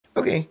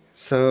Okay,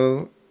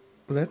 so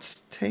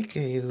let's take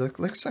a look.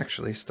 Let's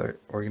actually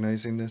start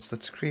organizing this.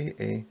 Let's create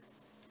a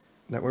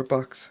network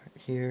box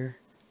here,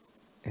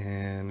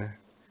 and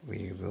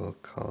we will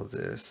call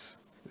this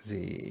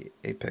the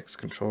Apex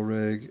control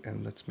rig,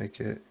 and let's make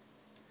it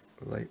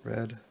light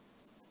red.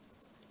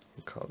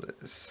 We'll call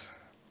this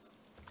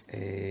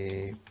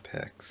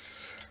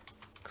Apex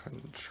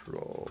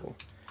control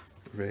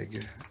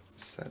rig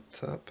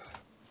setup.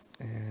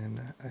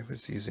 And I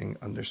was using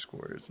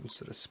underscores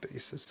instead of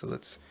spaces, so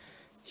let's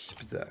keep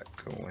that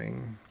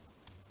going.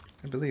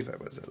 I believe I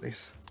was, at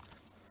least.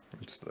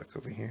 Let's look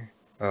over here.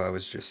 Oh, I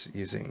was just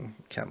using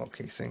camel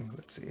casing.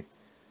 Let's see.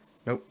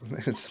 Nope,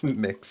 it's a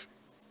mix.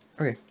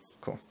 Okay,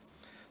 cool.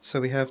 So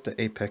we have the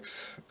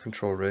Apex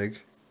control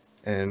rig,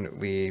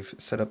 and we've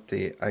set up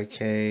the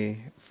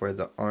IK for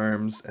the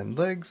arms and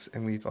legs,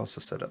 and we've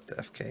also set up the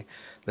FK.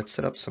 Let's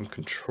set up some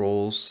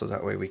controls so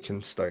that way we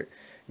can start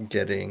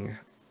getting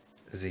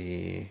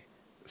the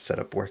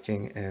setup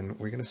working, and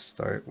we're going to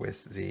start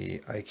with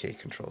the IK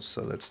controls.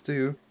 So let's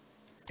do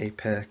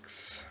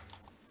Apex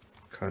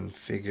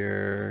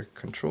configure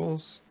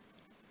controls,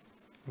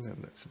 and then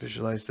let's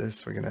visualize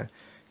this. We're going to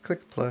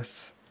click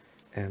plus,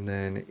 and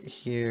then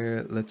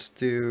here let's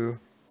do,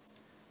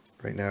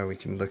 right now we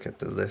can look at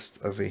the list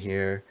over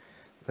here.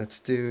 Let's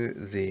do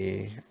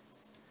the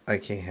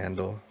IK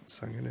handle.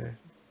 So I'm going to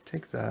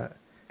take that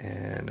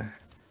and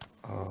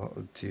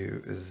I'll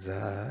do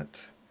that.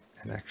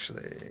 And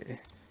actually,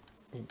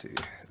 we'll do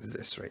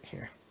this right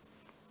here.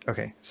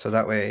 Okay, so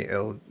that way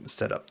it'll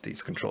set up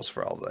these controls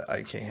for all the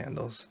IK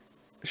handles.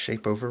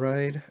 Shape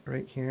override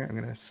right here, I'm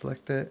going to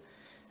select it.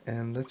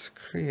 And let's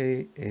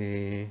create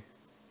a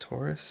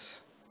torus.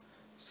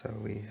 So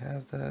we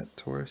have that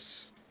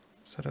torus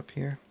set up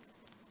here.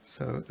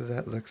 So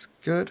that looks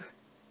good.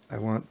 I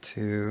want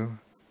to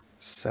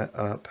set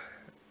up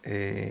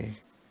a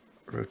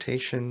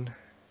rotation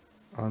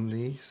on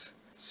these.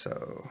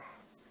 So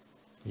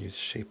use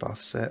shape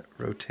offset,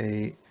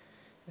 rotate,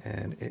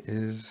 and it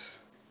is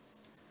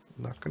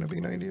not going to be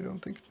 90, I don't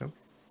think. Nope.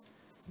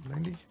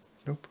 90?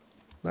 Nope.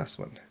 Last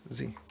one,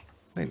 Z.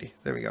 90.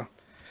 There we go.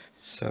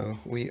 So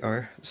we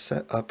are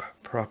set up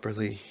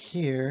properly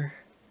here,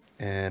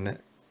 and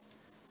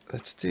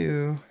let's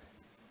do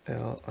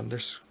L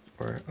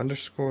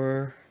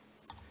underscore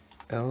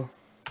L.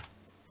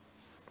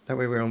 That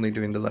way we're only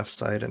doing the left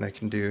side, and I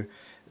can do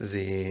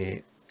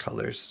the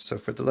colors. So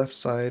for the left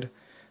side,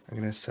 I'm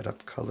going to set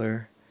up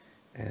color,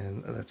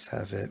 and let's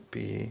have it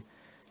be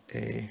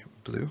a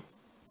blue.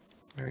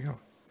 There we go.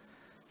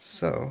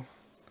 So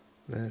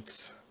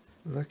let's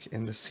look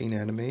in the scene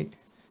animate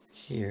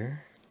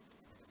here,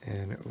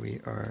 and we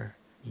are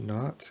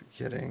not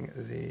getting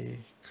the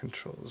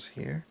controls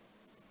here.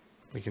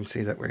 We can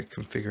see that we're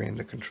configuring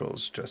the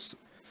controls just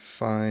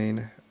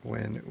fine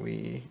when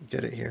we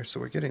get it here. So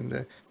we're getting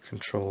the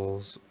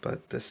controls,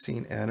 but the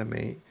scene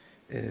animate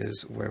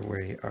is where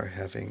we are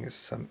having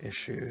some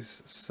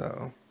issues.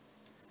 So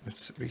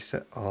let's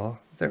reset all.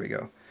 There we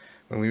go.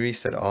 When we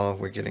reset all,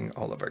 we're getting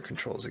all of our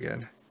controls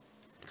again.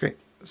 Great.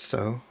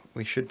 So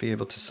we should be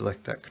able to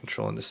select that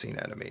control in the scene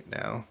animate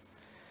now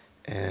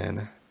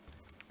and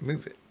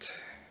move it.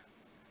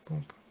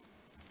 Boom.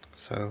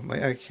 So my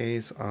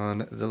IKs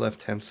on the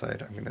left hand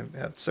side, I'm going to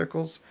have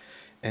circles,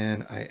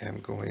 and I am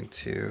going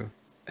to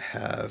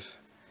have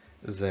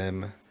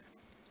them,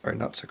 or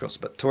not circles,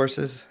 but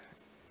toruses.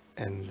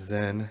 And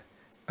then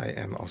I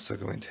am also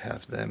going to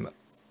have them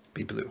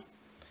be blue.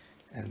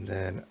 And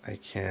then I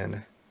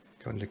can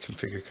go into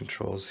configure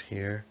controls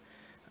here.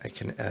 I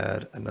can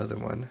add another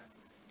one.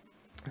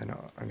 And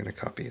I'm going to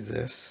copy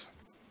this.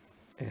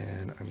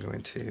 And I'm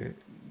going to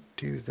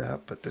do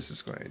that, but this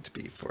is going to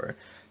be for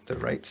the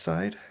right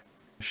side.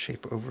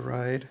 Shape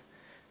override.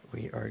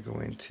 We are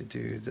going to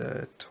do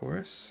the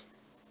torus.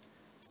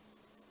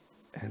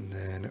 And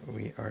then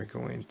we are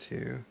going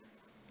to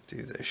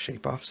do the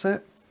shape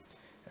offset.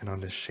 And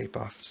on this shape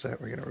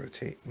offset, we're going to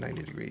rotate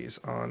 90 degrees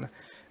on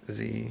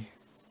the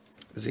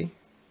Z.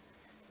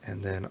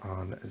 And then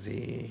on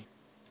the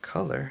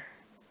color,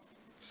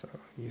 so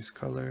use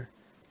color,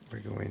 we're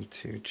going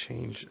to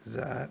change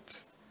that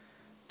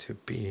to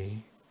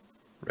be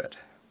red.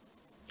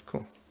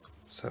 Cool.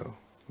 So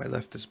my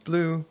left is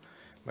blue,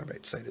 my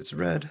right side is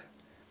red.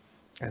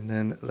 And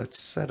then let's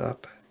set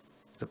up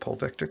the pole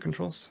vector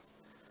controls.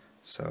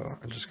 So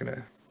I'm just going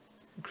to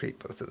create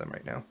both of them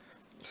right now.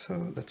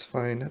 So let's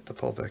find the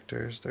pole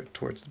vectors. They're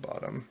towards the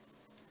bottom.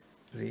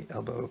 The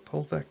elbow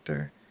pole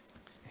vector.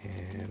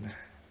 And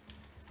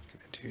I'm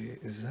going to do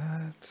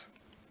that.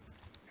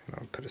 And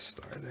I'll put a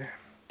star there.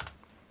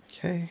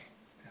 Okay.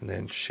 And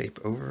then shape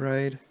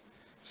override.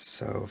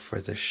 So for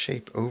the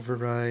shape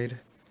override,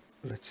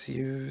 let's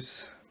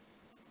use,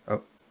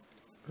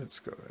 let's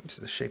go into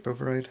the shape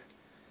override.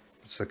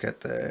 Let's look at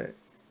the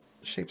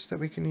shapes that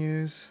we can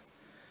use.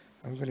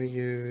 I'm going to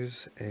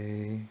use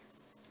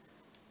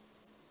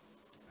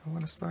I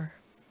want a star.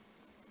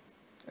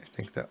 I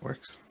think that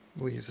works.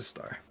 We'll use a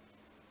star.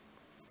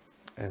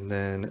 And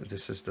then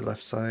this is the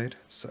left side.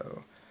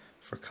 So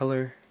for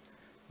color,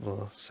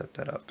 we'll set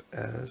that up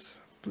as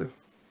blue.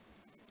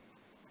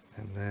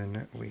 And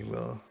then we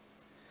will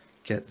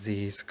get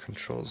these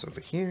controls over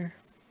here.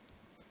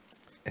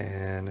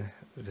 And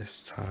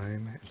this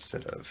time,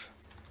 instead of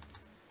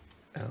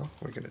L,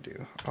 we're going to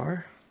do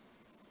R.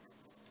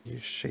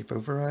 Use shape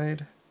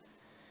override.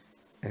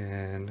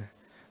 And,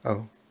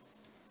 oh,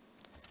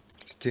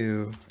 let's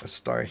do a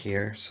star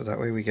here. So that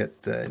way we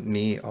get the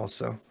knee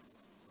also.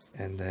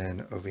 And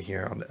then over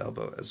here on the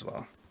elbow as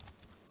well.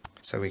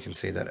 So we can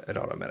see that it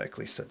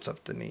automatically sets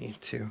up the knee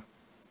too.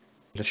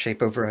 The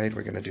shape override,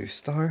 we're going to do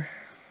star.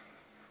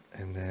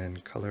 And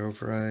then color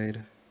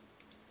override,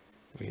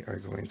 we are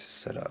going to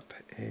set up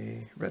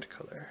a red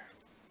color.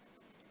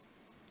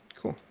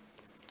 Cool.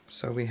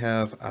 So we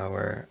have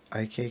our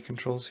IK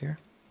controls here.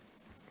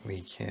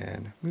 We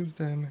can move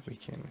them, we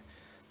can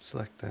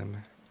select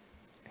them,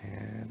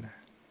 and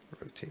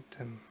rotate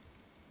them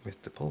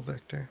with the pull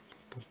vector.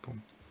 Boom,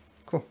 boom.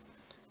 Cool.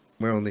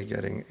 We're only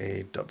getting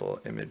a double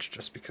image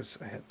just because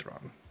I had the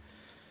wrong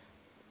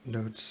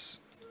nodes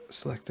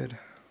selected.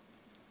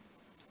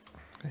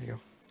 There you go.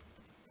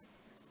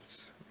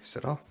 Let's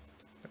reset all.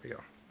 There we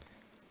go.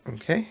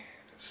 Okay,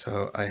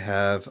 so I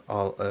have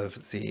all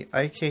of the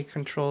IK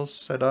controls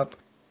set up.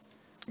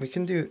 We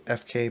can do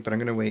FK, but I'm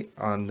going to wait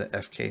on the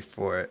FK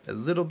for a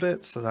little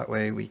bit so that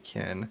way we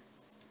can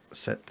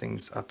set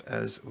things up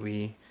as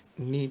we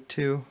need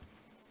to.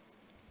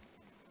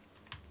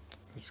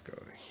 Let's go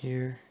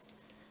here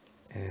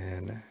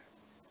and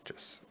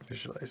just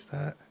visualize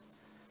that.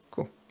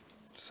 Cool.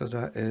 So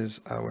that is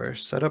our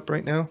setup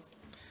right now.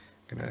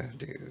 I'm going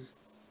to do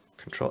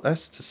Control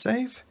S to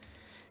save,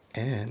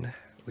 and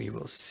we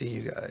will see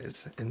you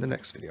guys in the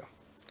next video.